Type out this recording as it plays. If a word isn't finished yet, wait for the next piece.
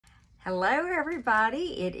Hello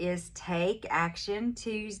everybody, it is Take Action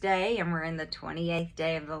Tuesday and we're in the 28th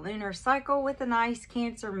day of the lunar cycle with a nice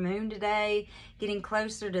Cancer moon today, getting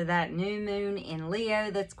closer to that new moon in Leo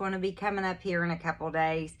that's going to be coming up here in a couple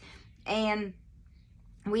days. And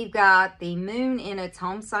we've got the moon in its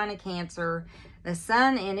home sign of Cancer, the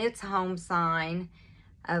sun in its home sign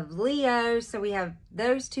of Leo. So we have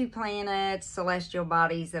those two planets, celestial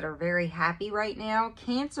bodies that are very happy right now.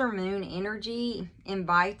 Cancer moon energy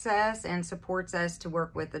invites us and supports us to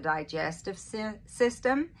work with the digestive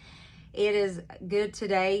system. It is good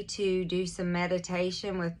today to do some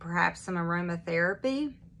meditation with perhaps some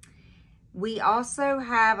aromatherapy. We also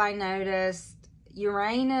have, I noticed,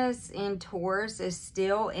 Uranus in Taurus is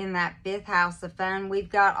still in that 5th house of fun.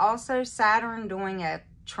 We've got also Saturn doing a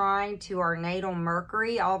trine to our natal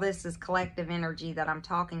Mercury. All this is collective energy that I'm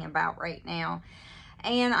talking about right now.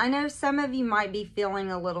 And I know some of you might be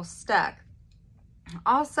feeling a little stuck.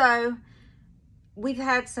 Also, we've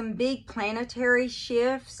had some big planetary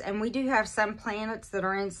shifts, and we do have some planets that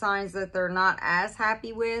are in signs that they're not as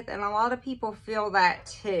happy with, and a lot of people feel that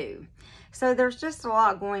too. So there's just a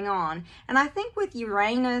lot going on. And I think with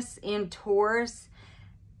Uranus in Taurus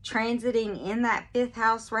transiting in that 5th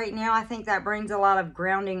house right now, I think that brings a lot of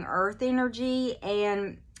grounding earth energy.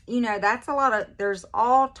 And you know, that's a lot of, there's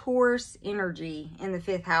all Taurus energy in the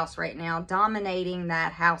 5th house right now, dominating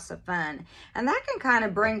that house of fun. And that can kind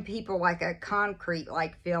of bring people like a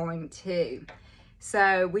concrete-like feeling too.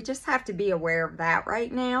 So we just have to be aware of that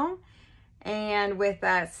right now. And with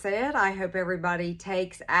that said, I hope everybody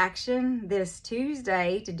takes action this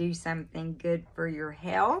Tuesday to do something good for your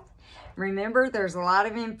health. Remember, there's a lot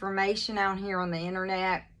of information out here on the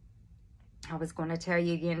internet. I was going to tell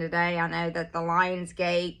you again today, I know that the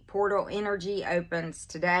Lionsgate portal energy opens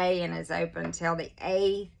today and is open till the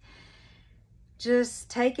 8th. Just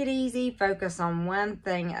take it easy, focus on one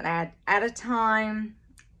thing at a time.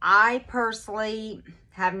 I personally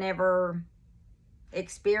have never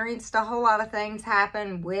experienced a whole lot of things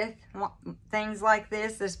happen with things like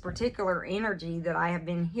this particular energy that I have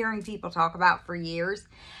been hearing people talk about for years.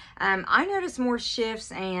 I notice more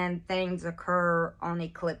shifts and things occur on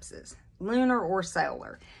eclipses, lunar or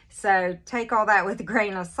solar. So take all that with a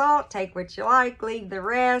grain of salt, take what you like, leave the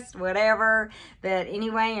rest, whatever. But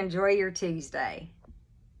anyway, enjoy your Tuesday.